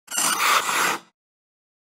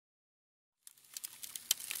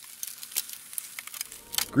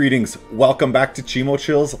Greetings, welcome back to Chimo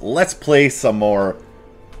Chills. Let's play some more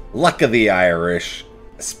Luck of the Irish,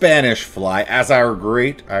 Spanish Fly, as our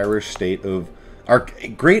great Irish kingdom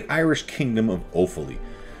of Offaly.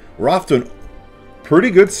 We're off to a pretty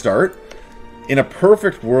good start. In a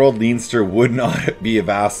perfect world, Leinster would not be a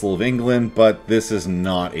vassal of England, but this is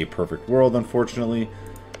not a perfect world, unfortunately.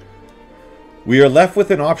 We are left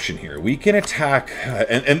with an option here. We can attack,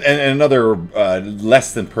 and another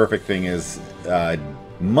less than perfect thing is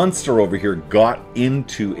Munster over here got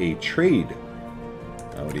into a trade.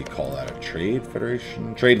 What do you call that? A trade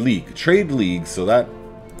federation? Trade league, so that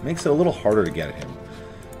makes it a little harder to get at him.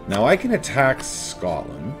 Now I can attack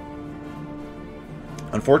Scotland.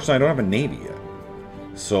 Unfortunately, I don't have a navy yet.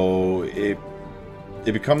 So it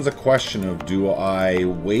becomes a question of, do I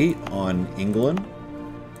wait on England,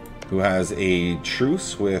 who has a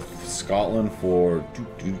truce with Scotland for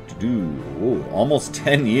almost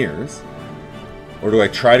 10 years, or do I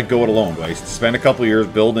try to go it alone? Do I spend a couple of years,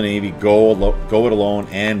 build a navy, go it alone,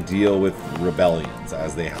 and deal with rebellions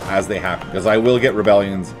as they happen? Because I will get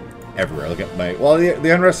rebellions everywhere. Look at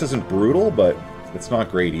the unrest isn't brutal, but it's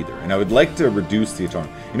not great either. And I would like to reduce the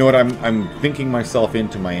autonomy. You know what? I'm thinking myself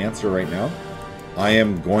into my answer right now. I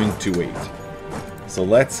am going to wait. So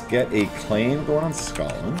let's get a claim going on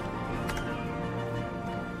Scotland.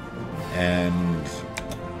 And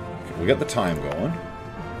we got the time going.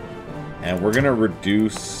 And we're going to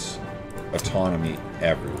reduce autonomy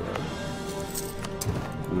everywhere.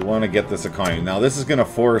 We want to get this economy. Now this is going to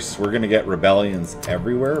force, we're going to get rebellions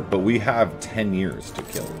everywhere, but we have 10 years to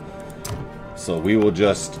kill. So we will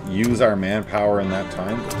just use our manpower in that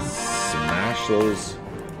time to smash those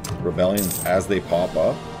rebellions as they pop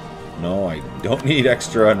up. No, I don't need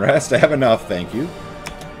extra unrest. I have enough, thank you.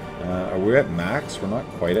 Are we at max? We're not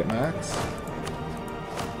quite at max.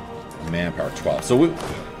 Manpower 12. So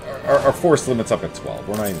our force limit's up at 12.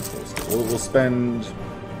 We're not even close to it. We'll spend...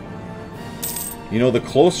 You know, the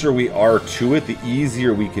closer we are to it, the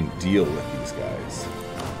easier we can deal with these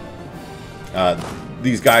guys.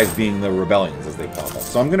 These guys being the rebellions as they pop up.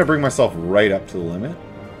 So I'm going to bring myself right up to the limit.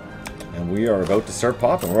 And we are about to start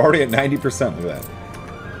popping. We're already at 90%. Look at that.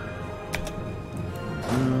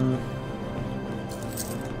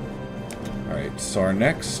 Alright, so our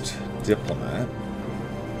next diplomat...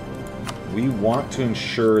 We want to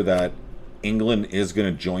ensure that England is going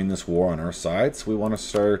to join this war on our side. So we want to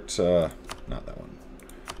start... not that one.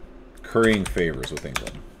 Currying favors with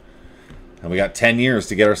England. And we got 10 years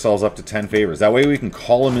to get ourselves up to 10 favors. That way we can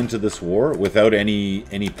call him into this war without any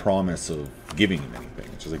promise of giving him anything.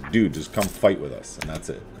 It's just like, dude, just come fight with us. And that's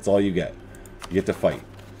it. That's all you get. You get to fight.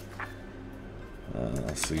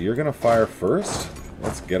 So you're going to fire first.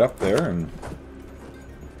 Let's get up there and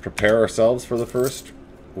prepare ourselves for the first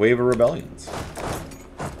wave of rebellions.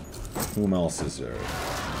 Whom else is there?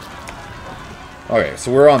 Okay, so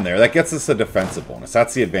we're on there. That gets us a defensive bonus.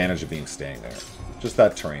 That's the advantage of being staying there. Just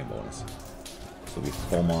that terrain bonus. So we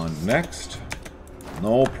come on next.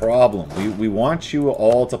 No problem. We want you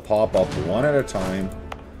all to pop up one at a time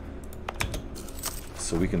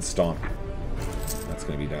so we can stomp you. That's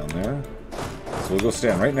going to be down there. So we'll go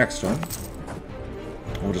stand right next to him.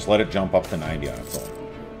 And we'll just let it jump up to 90 on its own.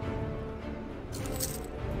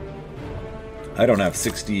 I don't have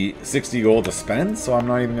 60 gold to spend, so I'm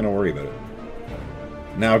not even going to worry about it.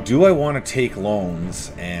 Now, do I want to take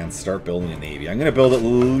loans and start building a navy? I'm going to build at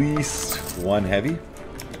least one heavy.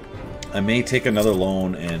 I may take another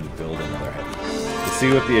loan and build another heavy. Let's see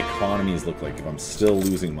what the economies look like if I'm still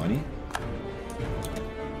losing money.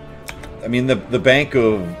 I mean, the Bank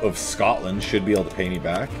of Scotland should be able to pay me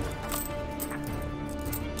back.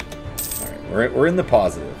 Alright, we're in the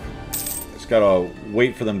positive. Just gotta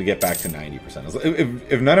wait for them to get back to 90%.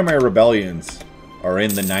 If none of my rebellions are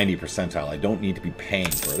in the 90 percentile, I don't need to be paying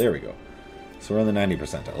for it. There we go. So we're in the 90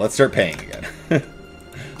 percentile. Let's start paying again.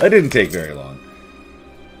 That didn't take very long.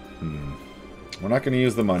 We're not going to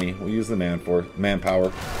use the money. We'll use the manpower.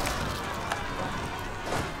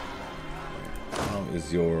 How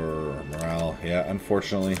is your morale? Yeah,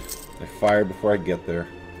 unfortunately, they fired before I get there.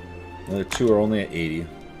 The other two are only at 80.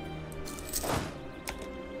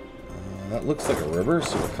 That looks like a river,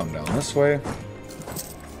 so we'll come down this way.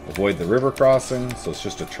 Avoid the river crossing, so it's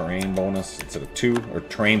just a terrain bonus instead of 2, or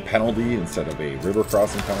terrain penalty instead of a river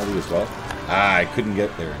crossing penalty as well. I couldn't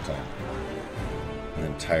get there in time. And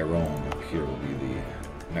then Tyrone up here will be the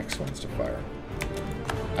next ones to fire.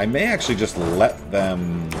 I may actually just let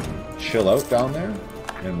them chill out down there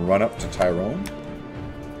and run up to Tyrone.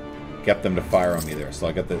 Get them to fire on me there, so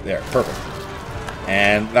I get there. Perfect.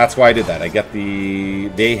 And that's why I did that. I get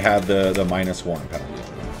they had the -1 penalty.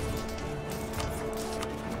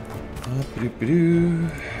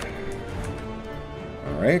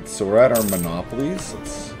 Alright, so we're at our monopolies.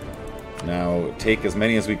 Let's now take as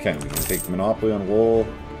many as we can. We can take monopoly on wool.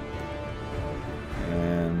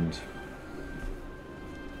 And...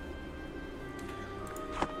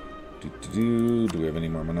 Do we have any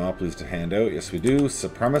more monopolies to hand out? Yes, we do.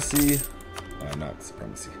 Supremacy. Not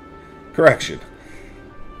supremacy. Correction.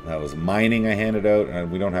 That was mining I handed out,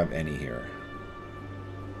 and we don't have any here.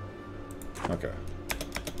 Okay.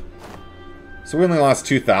 So we only lost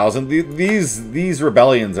 2,000. These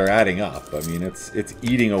rebellions are adding up. I mean, it's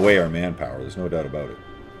eating away our manpower. There's no doubt about it.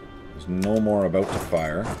 There's no more about to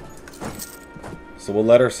fire. So we'll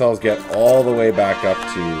let ourselves get all the way back up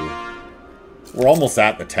to... We're almost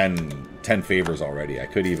at the 10 favors already. I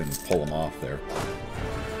could even pull them off there.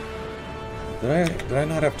 Did I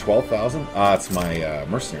not have 12,000? Ah, it's my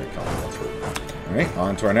mercenary company. That's right. Alright,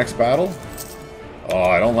 on to our next battle. Oh,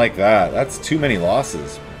 I don't like that. That's too many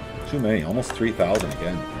losses. Too many. Almost 3,000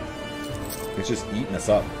 again. It's just eating us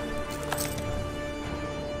up.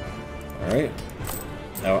 Alright.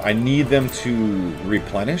 Now, I need them to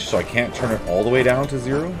replenish, so I can't turn it all the way down to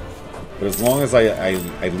 0. But as long as I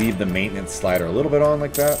leave the maintenance slider a little bit on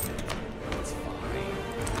like that, it's fine.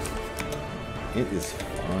 It is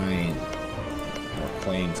fine. More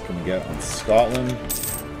claims can we get on Scotland?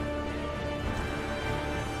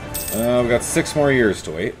 We've got 6 more years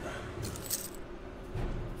to wait.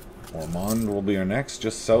 Ormond will be our next,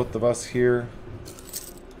 just south of us here.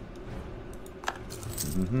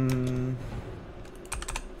 And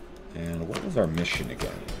what was our mission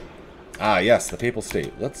again? Ah, yes, the Papal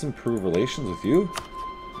State. Let's improve relations with you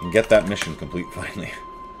and get that mission complete finally.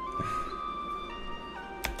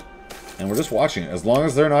 And we're just watching it. As long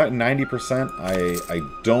as they're not at 90%, I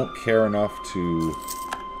don't care enough to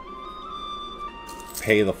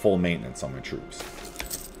pay the full maintenance on my troops.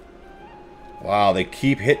 Wow, they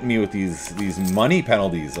keep hitting me with these money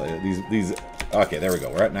penalties. Okay, there we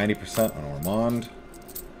go. We're at 90% on Ormond.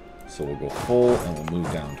 So we'll go full and we'll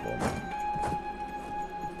move down to Ormond.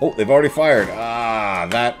 Oh, they've already fired. Ah,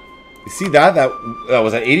 that... You see that? That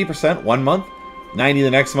was at 80% 1 month, 90 the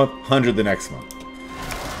next month, 100 the next month.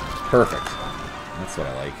 Perfect. That's what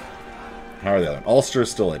I like. How are the other? Ulster is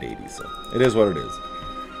still at 80, so it is what it is.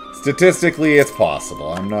 Statistically, it's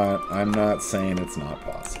possible. I'm not saying it's not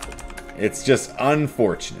possible. It's just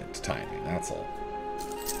unfortunate timing, that's all.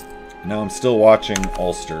 Now I'm still watching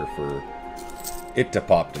Ulster for it to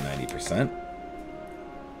pop to 90%.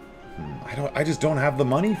 I just don't have the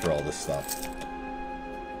money for all this stuff.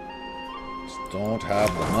 Just don't have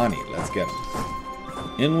the money. Let's get them.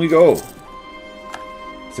 In we go.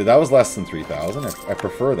 See, that was less than 3,000. I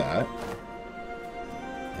prefer that.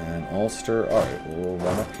 And Ulster. Alright, we'll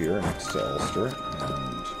run up here next to Ulster.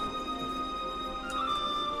 And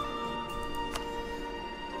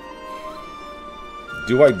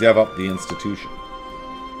do I dev up the institution?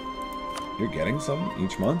 You're getting some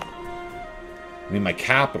each month? I mean, my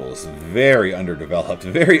capital is very underdeveloped,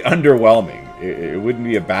 very underwhelming. It wouldn't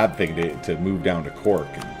be a bad thing to move down to Cork.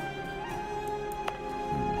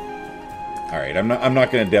 All right, I'm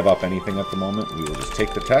not going to dev up anything at the moment. We will just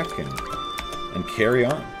take the tech and carry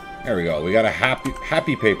on. There we go. We got a happy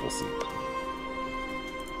papacy.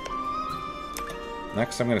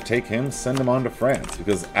 Next, I'm going to take him, send him on to France,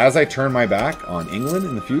 because as I turn my back on England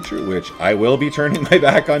in the future, which I will be turning my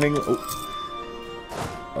back on England.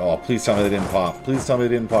 Oh, please tell me they didn't pop. Please tell me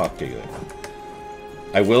they didn't pop. Okay, good.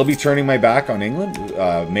 I will be turning my back on England.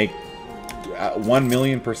 Make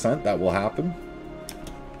 1,000,000% that will happen.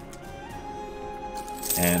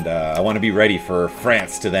 And I want to be ready for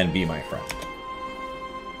France to then be my friend.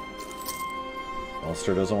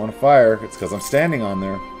 Ulster doesn't want to fire. It's because I'm standing on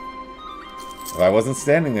there. If I wasn't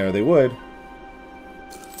standing there, they would.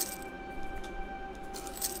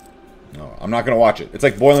 No, I'm not going to watch it. It's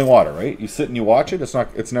like boiling water, right? You sit and you watch it, it's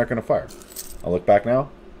not going to fire. I'll look back now.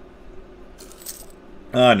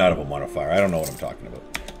 None of them want to fire. I don't know what I'm talking about.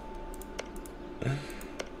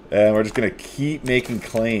 And we're just going to keep making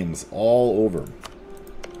claims all over.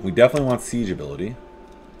 We definitely want siege ability.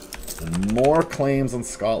 And more claims on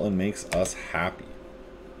Scotland makes us happy.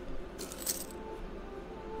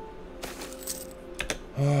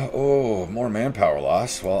 Oh, more manpower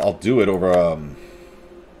loss. Well, I'll do it over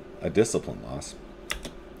a discipline loss.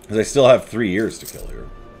 Because I still have 3 years to kill here.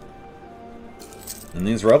 And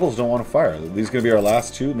these rebels don't want to fire. These are going to be our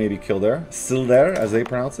last two. Maybe Kildare. Sildare, as they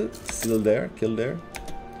pronounce it. Sildare. Kildare.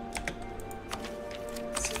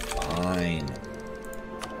 It's fine.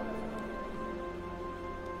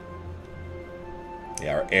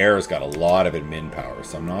 Yeah, our air's got a lot of admin power,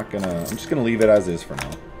 so I'm just gonna leave it as is for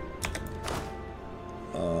now.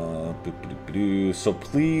 So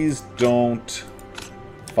please don't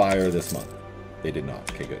fire this month. They did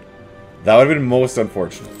not. Okay, good. That would have been most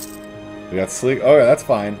unfortunate. We got sleek. Oh yeah, that's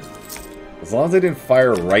fine. As long as they didn't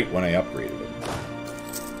fire right when I upgraded them.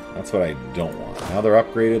 That's what I don't want. Now they're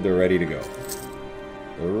upgraded, they're ready to go.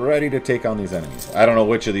 They're ready to take on these enemies. I don't know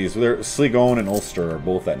which of these. Sligo and Ulster are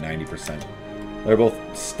both at 90%. They're both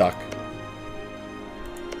stuck.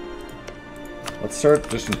 Let's start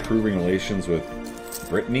just improving relations with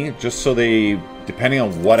Brittany, just so they, depending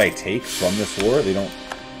on what I take from this war, they don't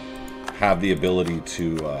have the ability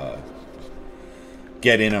to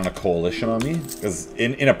get in on a coalition on me. Because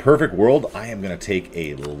in a perfect world, I am going to take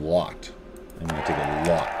a lot. I'm going to take a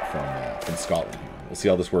lot from Scotland. We'll see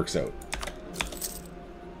how this works out.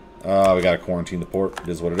 We got to quarantine the port. It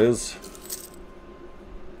is what it is.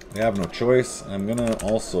 We have no choice. I'm going to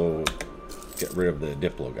also get rid of the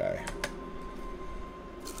Diplo guy.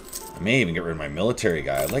 I may even get rid of my military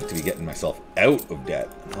guy. I'd like to be getting myself out of debt,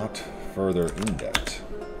 not further in debt.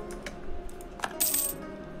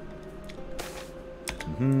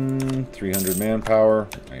 300 manpower.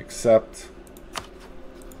 I accept.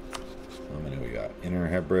 How many we got? Inner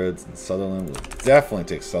Hebrides and Sutherland. We'll definitely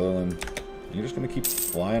take Sutherland. You're just going to keep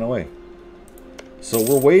flying away. So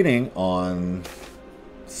we're waiting on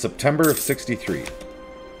September of 63.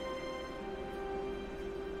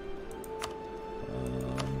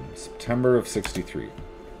 September of 63.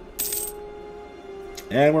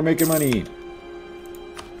 And we're making money.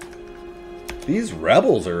 These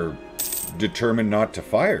rebels are determined not to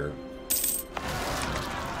fire.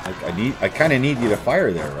 I kind of need you to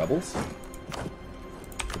fire there, rebels.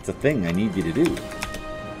 It's a thing I need you to do.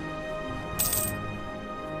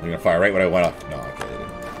 They're gonna fire right when I went up. No, okay, they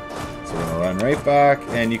didn't. So we're gonna run right back,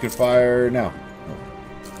 and you can fire now.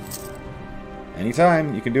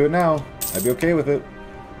 Anytime, you can do it now. I'd be okay with it.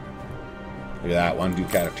 Look at that, one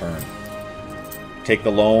Ducat a turn. Take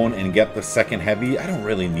the loan and get the second heavy. I don't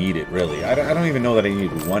really need it, really. I don't even know that I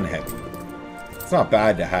need one heavy. It's not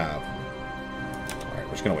bad to have. Alright,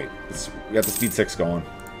 we're just gonna wait. We got the speed 6 going.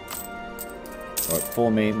 So at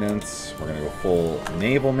full maintenance. We're gonna go full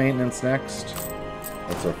naval maintenance next.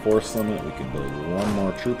 That's our force limit. We can build one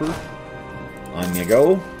more trooper. On you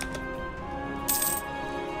go.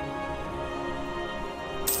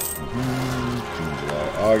 June, July,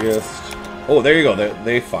 August. Oh, there you go.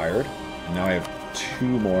 They fired. And now I have 2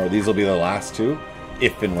 more. These will be the last 2.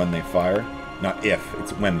 If and when they fire. Not if,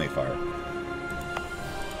 it's when they fire.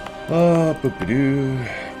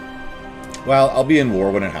 Well, I'll be in war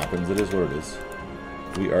when it happens. It is what it is.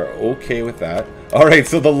 We are okay with that. Alright,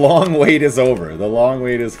 so the long wait is over. The long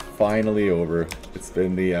wait is finally over. It's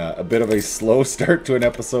been a bit of a slow start to an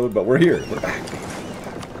episode, but we're here. We're back.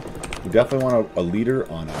 We definitely want a leader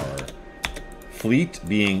on our fleet,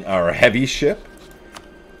 being our heavy ship.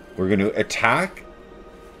 We're going to attack.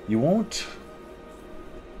 You won't...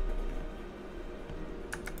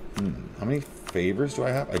 How many favors do I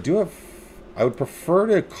have? I do have... I would prefer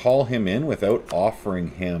to call him in without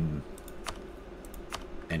offering him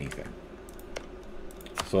anything.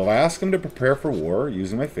 So if I ask him to prepare for war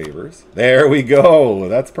using my favors... There we go!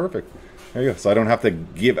 That's perfect. There you go. So I don't have to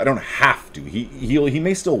give... I don't have to. He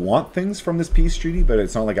may still want things from this peace treaty, but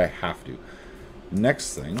it's not like I have to.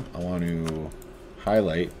 Next thing, I want to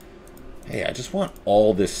highlight... Hey, I just want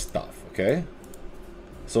all this stuff, okay?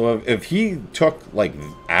 So if he took, like,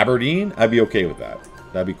 Aberdeen, I'd be okay with that.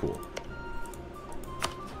 That'd be cool.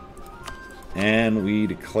 And we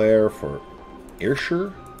declare for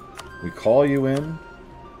Ayrshire. We call you in.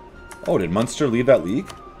 Oh, did Munster leave that league?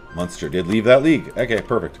 Munster did leave that league. Okay,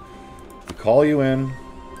 perfect. We call you in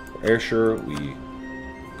for Ayrshire. We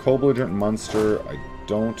co-belligerent Munster. I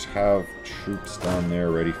don't have troops down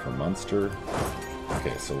there ready for Munster.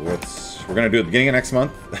 Okay, so we're going to do it at the beginning of next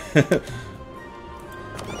month.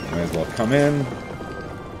 Might as well come in.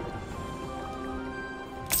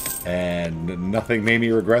 And nothing made me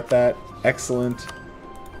regret that. Excellent.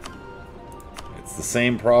 It's the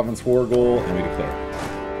same province war goal, and we declare.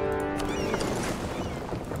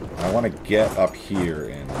 I want to get up here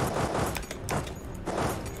and...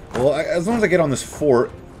 Well, as long as I get on this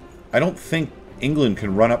fort, I don't think England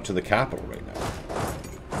can run up to the capital right now.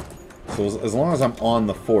 So as long as I'm on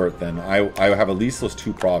the fort, then I have at least those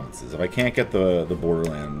 2 provinces. If I can't get the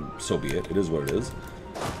borderland, so be it. It is what it is.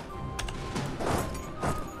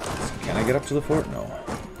 So can I get up to the fort? No.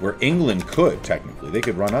 Where England could, technically. They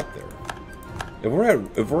could run up there. If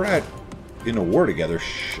we're in a war together,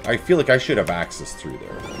 I feel like I should have access through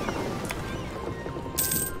there.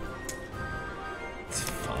 It's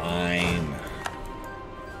fine.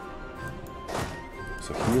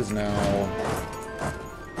 So he is now...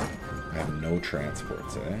 I have no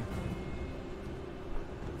transports, eh?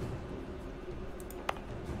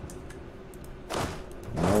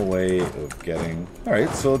 no way of getting... Alright,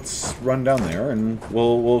 so let's run down there and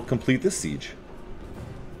we'll complete this siege.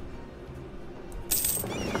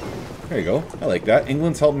 There you go. I like that.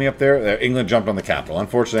 England's helped me up there. England jumped on the capital.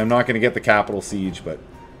 Unfortunately, I'm not going to get the capital siege, but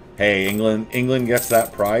hey, England gets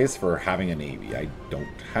that prize for having a navy. I don't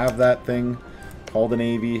have that thing called a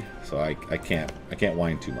navy, so I can't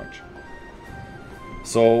whine too much.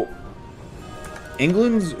 So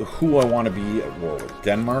England's who I want to be at war with.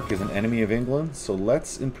 Denmark is an enemy of England, so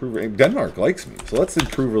let's improve... Denmark likes me, so let's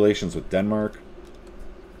improve relations with Denmark.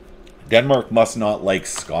 Denmark must not like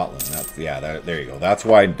Scotland. There you go. That's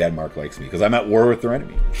why Denmark likes me, because I'm at war with their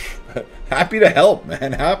enemy. Happy to help,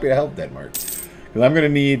 man. Happy to help Denmark. Because I'm going to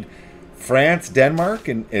need France, Denmark,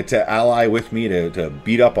 and to ally with me to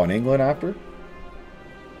beat up on England after.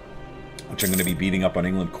 Which I'm going to be beating up on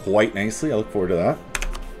England quite nicely. I look forward to that.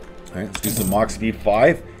 Alright, let's do some Mach Speed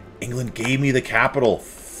 5. England gave me the capital.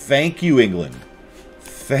 Thank you, England.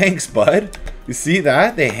 Thanks, bud. You see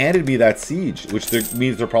that? They handed me that siege, which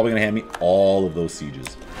means they're probably going to hand me all of those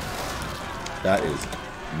sieges. That is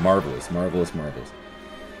marvelous, marvelous, marvelous.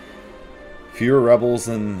 Fewer rebels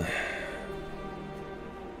and...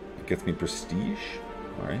 It gets me prestige.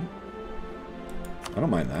 Alright. I don't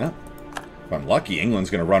mind that. If I'm lucky, England's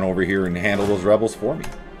going to run over here and handle those rebels for me.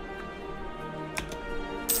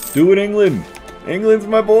 Do it, England! England's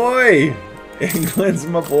my boy! England's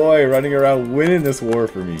my boy, running around winning this war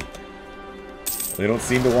for me. They don't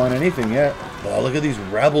seem to want anything yet. Oh, look at these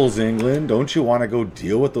rebels, England. Don't you want to go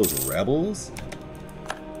deal with those rebels?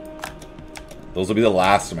 Those will be the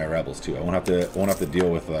last of my rebels too. I won't have to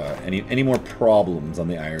deal with any more problems on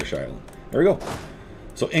the Irish island. There we go.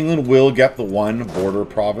 So England will get the one border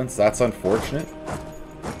province. That's unfortunate.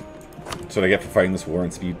 That's what I get for fighting this war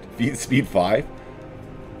in speed 5.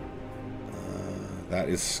 That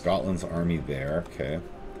is Scotland's army there. Okay.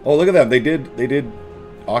 Oh, look at that. They did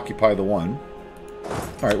occupy the one.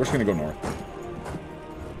 All right, we're just gonna go north.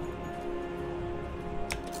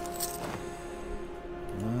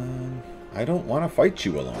 I don't want to fight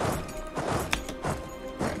you alone.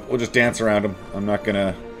 Right, we'll just dance around them. I'm not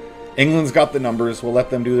gonna... England's got the numbers. We'll let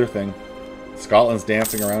them do their thing. Scotland's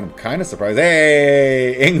dancing around. I'm kind of surprised.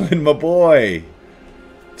 Hey, England, my boy.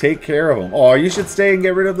 Take care of them. Oh, you should stay and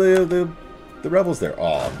get rid of the rebels there.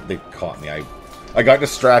 Oh, they caught me. I got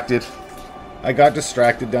distracted. I got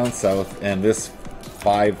distracted down south, and this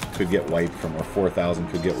 5 could get wiped from, or 4,000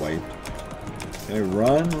 could get wiped. Okay,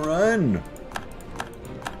 run!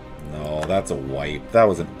 No, that's a wipe. That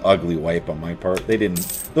was an ugly wipe on my part. They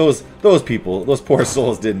didn't... Those people, those poor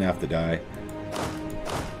souls didn't have to die.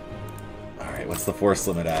 Alright, what's the force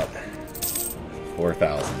limit at?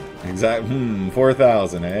 4,000. Exactly.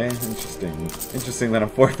 4,000, eh? Interesting that I'm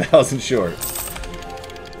 4,000 short.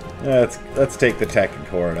 Let's take the tech and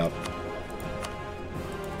core it up.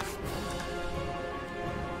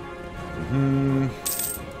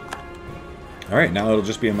 Alright, now it'll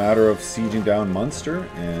just be a matter of sieging down Munster,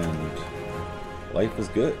 and life is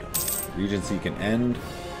good. Regency can end.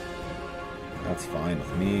 That's fine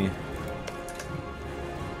with me.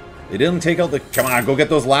 They didn't take out the... Come on, go get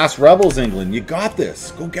those last rebels, England. You got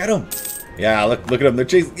this. Go get them. Yeah, look at them. They're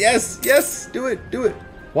chasing... Yes! Do it!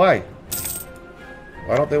 Why?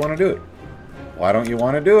 Why don't they want to do it? Why don't you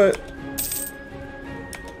want to do it?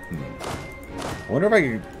 I wonder if I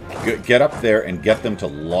can get up there and get them to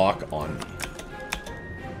lock on me.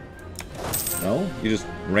 No? You just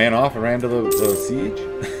ran off and ran to the siege?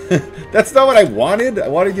 That's not what I wanted. I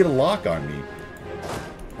wanted you to lock on me.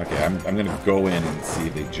 Okay, I'm going to go in and see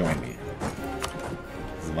if they join me.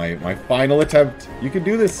 This is my final attempt. You can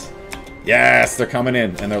do this. Yes, they're coming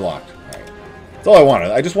in, and they're locked. All right. That's all I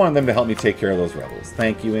wanted. I just wanted them to help me take care of those rebels.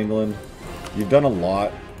 Thank you, England. You've done a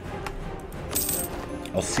lot.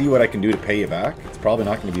 I'll see what I can do to pay you back. It's probably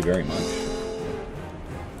not going to be very much.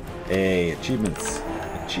 Hey, achievements.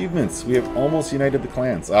 Achievements. We have almost united the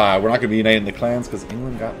clans. We're not going to be united in the clans because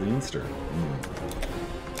England got Leinster.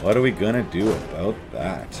 What are we going to do about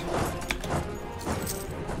that?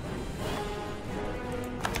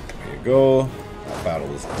 There you go. That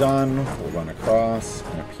battle is done. We'll run across.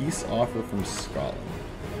 And a peace offer from Scotland.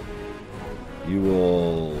 You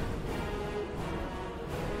will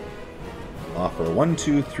offer 1,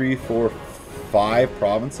 2, 3, 4, 5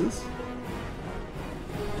 provinces.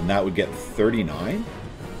 And that would get 39.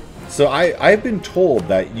 So I've been told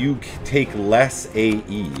that you take less AE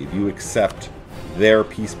if you accept their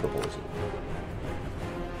peace proposal.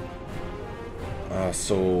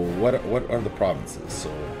 So what are the provinces?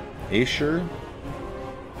 So Ayrshire.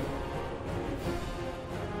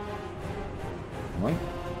 Am I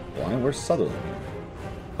blind? Where's Sutherland?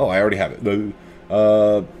 Oh, I already have it.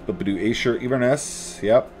 Ayrshire, Inverness,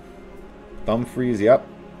 yep. Dumfries, yep.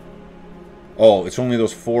 Oh, it's only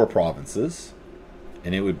those 4 provinces.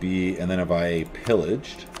 And it would be, and then if I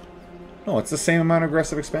pillaged... No, it's the same amount of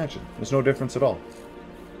aggressive expansion. There's no difference at all.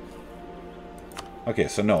 Okay,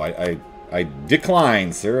 so no, I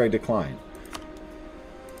decline, sir. I decline.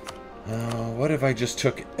 What if I just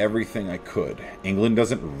took everything I could? England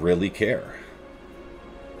doesn't really care.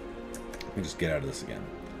 Let me just get out of this again.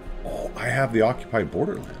 Oh, I have the occupied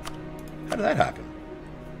borderland. How did that happen?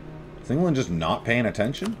 Is England just not paying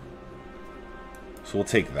attention? So we'll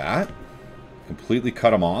take that. Completely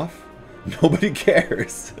cut them off. Nobody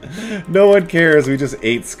cares. No one cares. We just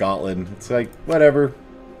ate Scotland. It's like, whatever.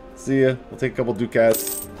 See ya. We'll take a couple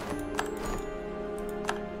ducats.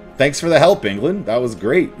 Thanks for the help, England. That was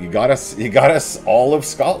great. You got us all of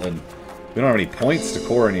Scotland. We don't have any points to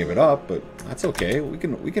core any of it up, but that's okay. We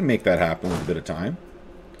can make that happen with a bit of time.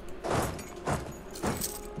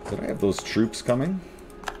 Did I have those troops coming?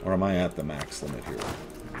 Or am I at the max limit here?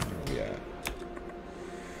 Where are we at?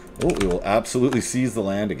 Oh, we will absolutely seize the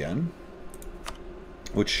land again.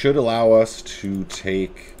 Which should allow us to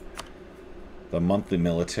take the monthly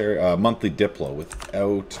military, monthly diplo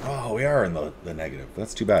without... Oh, we are in the negative.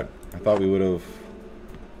 That's too bad. I thought we would have...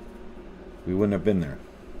 We wouldn't have been there.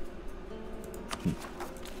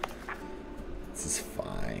 This is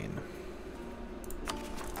fine.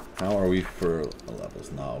 How are we for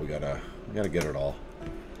levels? No, we gotta get it all.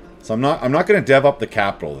 So I'm not gonna dev up the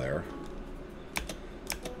capital there.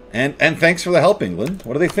 And thanks for the help, England.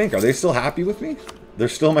 What do they think? Are they still happy with me? They're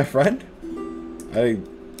still my friend? I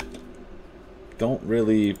don't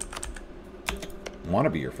really want to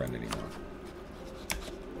be your friend anymore.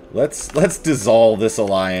 Let's dissolve this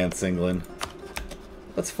alliance, England.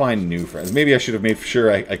 Let's find new friends. Maybe I should have made sure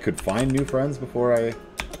I could find new friends before I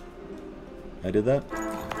did that.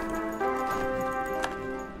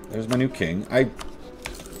 There's my new king. I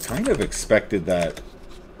kind of expected that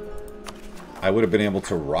I would have been able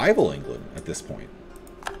to rival England at this point.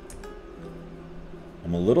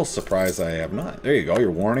 I'm a little surprised I have not. There you go. You're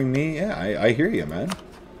warning me. Yeah, I hear you, man.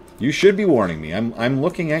 You should be warning me. I'm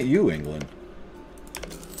looking at you, England.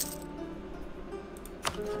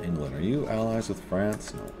 England, are you allies with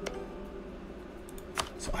France? No.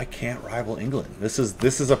 So I can't rival England. This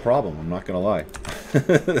is a problem. I'm not gonna lie.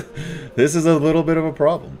 This is a little bit of a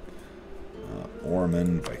problem.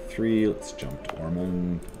 Ormond by 3. Let's jump to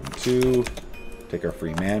Ormond. 2. Take our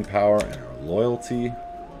free manpower and our loyalty.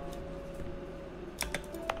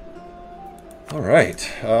 Alright,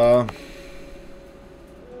 we'll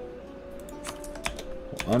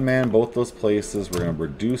unman both those places. We're going to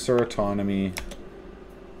reduce our autonomy.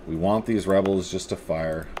 We want these rebels just to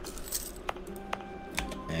fire.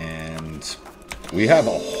 And we have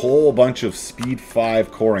a whole bunch of speed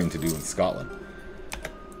 5 coring to do in Scotland.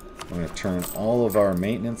 I'm going to turn all of our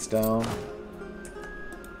maintenance down.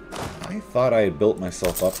 I thought I had built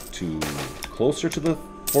myself up to closer to the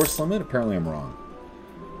force limit. Apparently I'm wrong.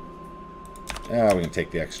 Yeah, we can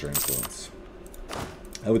take the extra influence.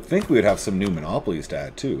 I would think we would have some new monopolies to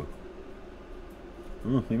add, too.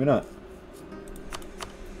 Maybe not.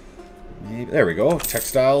 Maybe, there we go.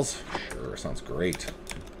 Textiles. Sure, sounds great.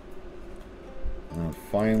 And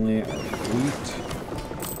finally, our fleet.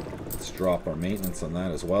 Let's drop our maintenance on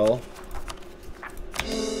that as well.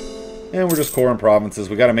 And we're just coring provinces.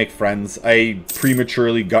 We got to make friends. I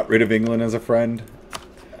prematurely got rid of England as a friend.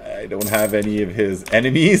 I don't have any of his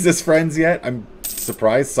enemies as friends yet. I'm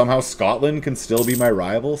surprised somehow Scotland can still be my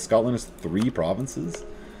rival. Scotland has 3 provinces.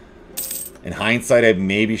 In hindsight, I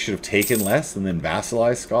maybe should have taken less and then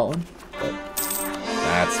vassalized Scotland. But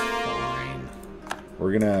that's fine.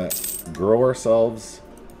 We're going to grow ourselves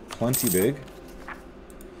plenty big.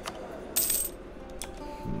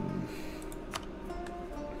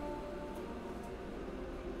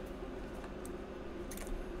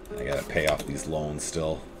 I got to pay off these loans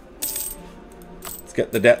still. Let's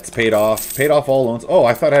get the debts paid off. Paid off all loans. Oh,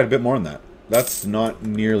 I thought I had a bit more than that. That's not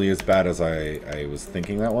nearly as bad as I was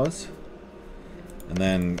thinking that was. And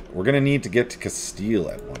then we're going to need to get to Castile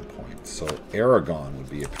at one point. So Aragon would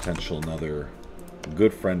be a potential another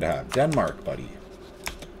good friend to have. Denmark, buddy.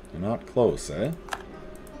 You're not close, eh?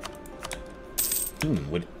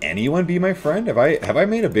 Would anyone be my friend? Have I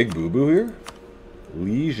made a big boo-boo here?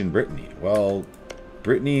 Liege and Brittany. Well,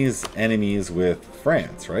 Brittany's enemies with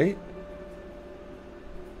France, right?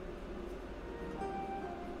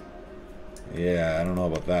 Yeah, I don't know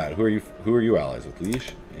about that. Who are you allies with?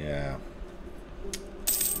 Liege? Yeah.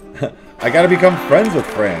 I gotta become friends with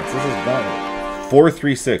France. This is not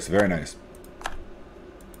 436. Very nice.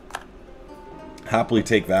 Happily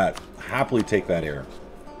take that. Happily take that air.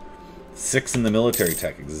 6 in the military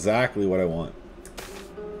tech. Exactly what I want.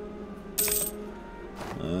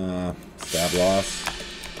 Stab loss.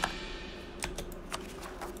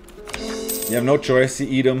 You have no choice. You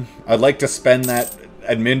eat them. I'd like to spend that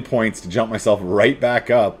admin points to jump myself right back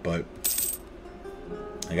up, but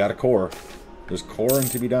I got a core. There's coring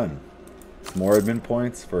to be done. More admin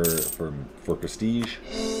points for prestige.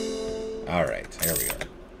 Alright, there we are.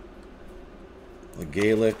 The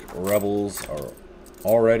Gaelic rebels are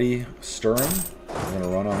already stirring. We're going to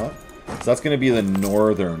run on up. So that's going to be the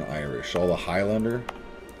Northern Irish. All the Highlander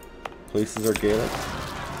places are Gaelic.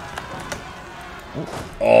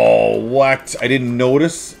 Oh, what? I didn't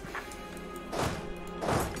notice.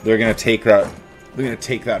 They're going to take that. They're going to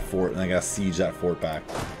take that fort, and I got to siege that fort back.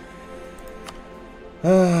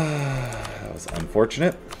 That was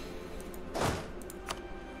unfortunate.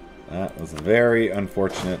 That was very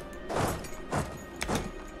unfortunate.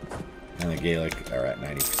 And the Gaelic are at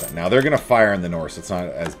 90%. Now they're going to fire in the north, so it's not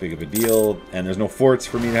as big of a deal. And there's no forts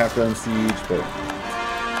for me to have to unsiege. But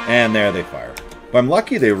and there they fire. But I'm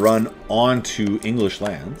lucky they run onto English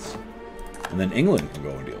lands. And then England can go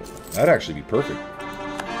and deal with them. That'd actually be perfect.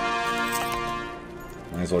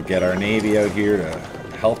 Might as well get our navy out here to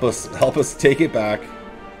help us take it back.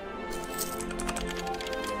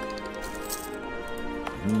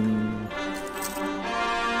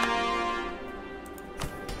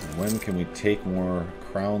 When can we take more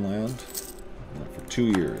crown land? For 2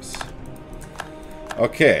 years.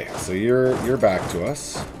 Okay, so you're back to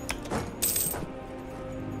us.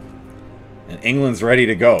 And England's ready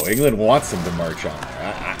to go. England wants them to march on.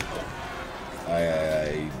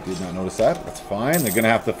 I did not notice that. That's fine. They're going to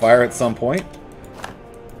have to fire at some point.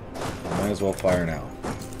 Might as well fire now.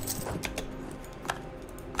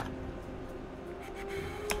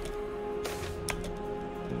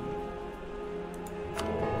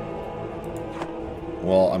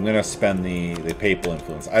 Well, I'm going to spend the papal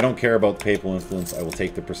influence. I don't care about the papal influence. I will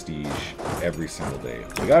take the prestige every single day.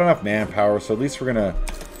 We got enough manpower, so at least we're going to...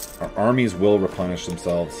 Our armies will replenish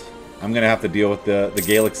themselves. I'm going to have to deal with the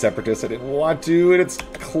Gaelic separatists. I didn't want to, and it's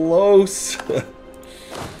close.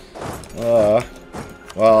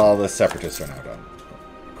 Well, the separatists are now done.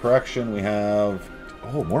 Correction, we have...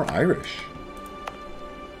 Oh, more Irish.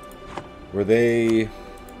 Were they...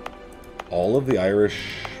 All of the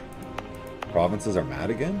Irish... provinces are mad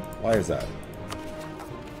again? Why is that?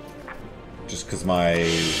 Just because my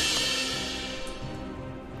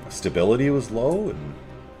stability was low? And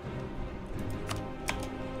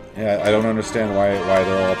yeah, I don't understand why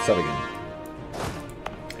they're all upset again.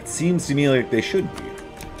 It seems to me like they should be.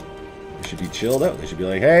 They should be chilled out. They should be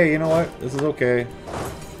like, hey, you know what? This is okay.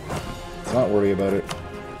 Let's not worry about it.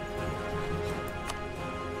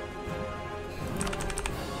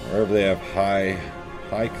 Wherever they have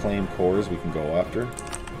high claim cores we can go after.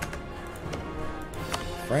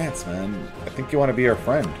 France, man. I think you want to be our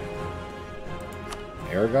friend.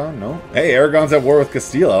 Aragon? No? Hey, Aragon's at war with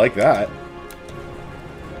Castile. I like that.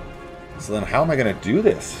 So then how am I going to do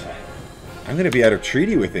this? I'm going to be out of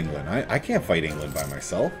treaty with England. I can't fight England by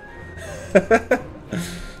myself.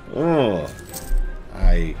 Oh,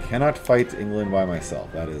 I cannot fight England by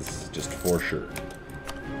myself. That is just for sure.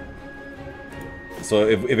 So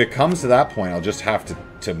if it comes to that point, I'll just have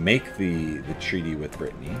to make the treaty with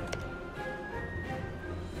Brittany.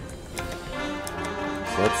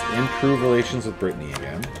 So let's improve relations with Brittany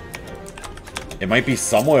again. It might be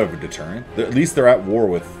somewhat of a deterrent. At least they're at war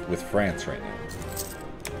with France right now.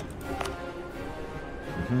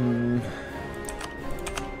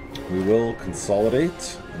 We will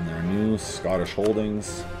consolidate in their new Scottish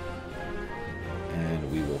holdings.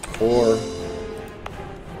 And we will core.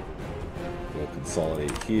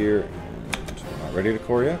 Consolidate here, and we're not ready to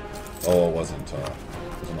core yet. Oh, it wasn't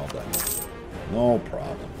all done. No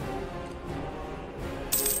problem.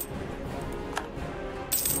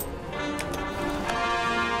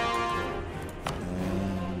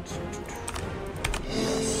 And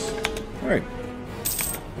yes. All right.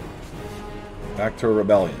 Back to a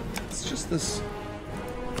rebellion. It's just this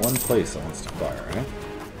one place that wants to fire, eh?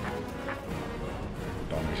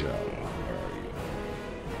 Donjel, where are you?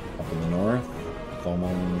 Up in the north.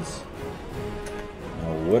 Thomans.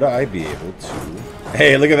 Now, would I be able to...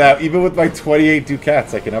 Hey, look at that. Even with my 28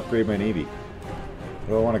 ducats, I can upgrade my navy. What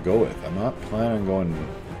do I want to go with? I'm not planning on going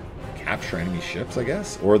capture enemy ships, I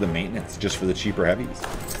guess. Or the maintenance, just for the cheaper heavies.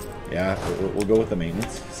 Yeah, we'll go with the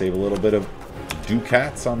maintenance. Save a little bit of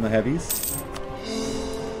ducats on the heavies.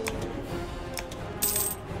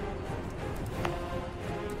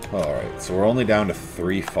 Alright, so we're only down to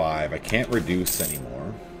 3-5. I can't reduce anymore.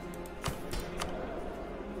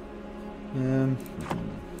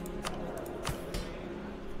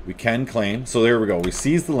 We can claim. So there we go. We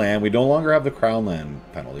seize the land. We no longer have the crown land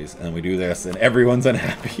penalties. And we do this, and everyone's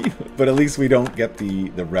unhappy. But at least we don't get the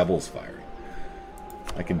rebels firing.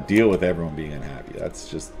 I can deal with everyone being unhappy. That's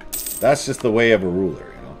just the way of a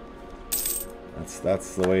ruler, you know.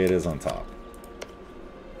 That's the way it is on top.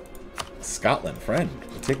 Scotland, friend.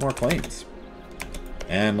 We'll take more claims.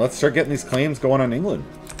 And let's start getting these claims going on England.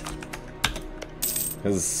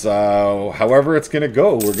 Because however it's going to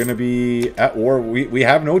go, we're going to be at war. We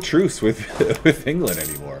have no truce with, with England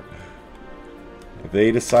anymore. If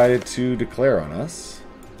they decided to declare on us,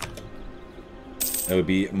 it would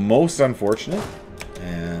be most unfortunate.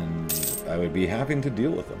 And I would be having to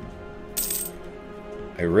deal with them.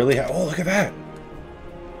 I really have... Oh, look at that!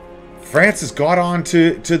 France has got on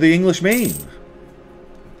to the English Main.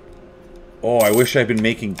 Oh, I wish I'd been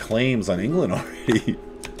making claims on England already.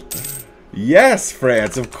 Yes,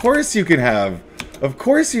 France. Of course you can have... Of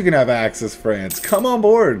course you can have access, France. Come on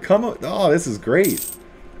board. Come on. Oh, this is great.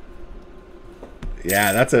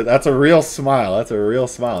 Yeah, that's a real smile. That's a real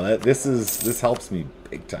smile. This helps me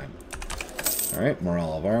big time. All right,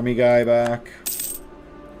 morale of army guy back.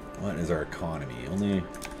 What is our economy? Only...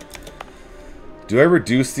 Do I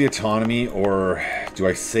reduce the autonomy or do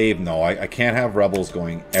I save? No, I can't have rebels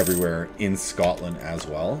going everywhere in Scotland as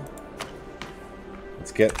well.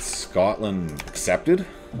 Let's get Scotland accepted.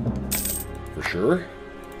 For sure.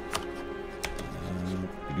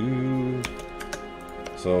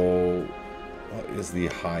 So, what is the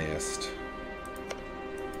highest?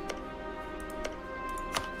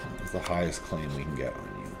 What is the highest claim we can get on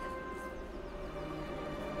you?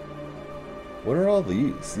 What are all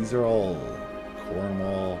these? These are all...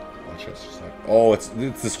 Cornwall, Lanchester. Oh, it's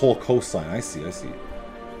this whole coastline. I see.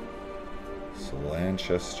 So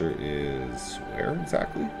Lanchester is where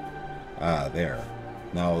exactly? Ah, there.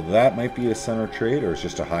 Now that might be a center trade, or it's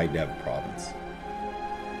just a high dev province.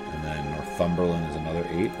 And then Northumberland is another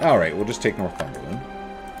 8. All right, we'll just take Northumberland.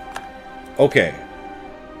 Okay.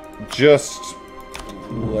 Just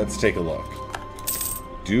let's take a look.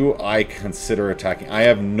 Do I consider attacking? I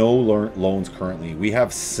have no loans currently. We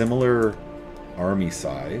have similar army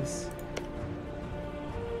size.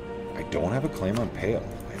 I don't have a claim on Pale.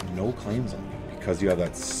 I have no claims on you because you have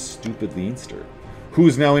that stupid Leinster,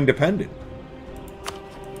 who's now independent.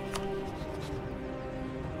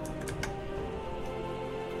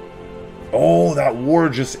 Oh, that war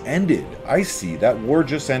just ended. I see. That war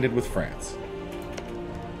just ended with France.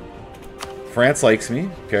 France likes me.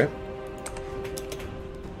 Okay.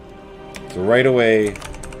 So right away,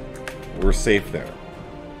 we're safe there.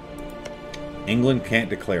 England can't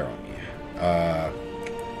declare on me.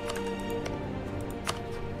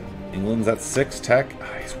 England's at 6 tech.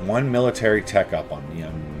 He's 1 military tech up on me.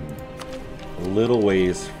 I'm a little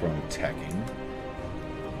ways from teching.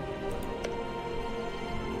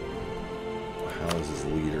 How is his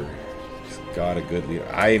leader? He's got a good leader.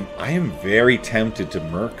 I am very tempted to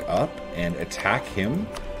merc up and attack him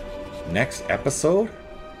next episode.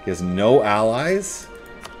 He has no allies.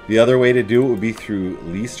 The other way to do it would be through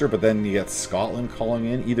Leicester, but then you get Scotland calling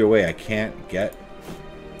in. Either way, I can't get...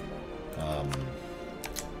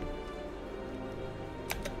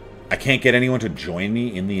 I can't get anyone to join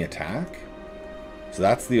me in the attack. So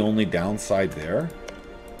that's the only downside there.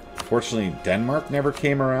 Unfortunately, Denmark never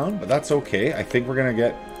came around, but that's okay. I think we're going to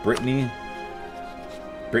get Brittany.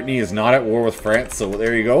 Brittany is not at war with France, so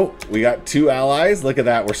there you go. We got 2 allies. Look at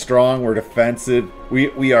that. We're strong. We're defensive.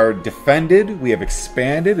 We are defended. We have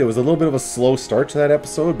expanded. It was a little bit of a slow start to that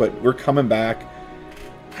episode, but we're coming back.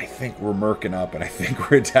 I think we're merking up, and I think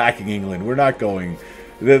we're attacking England. We're not going...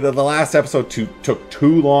 The last episode took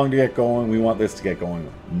too long to get going. We want this to get going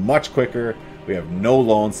much quicker. We have no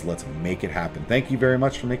loans, so let's make it happen. Thank you very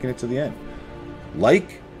much for making it to the end.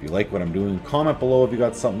 If you like what I'm doing. Comment below if you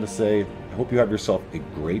got something to say. I hope you have yourself a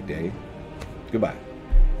great day. Goodbye.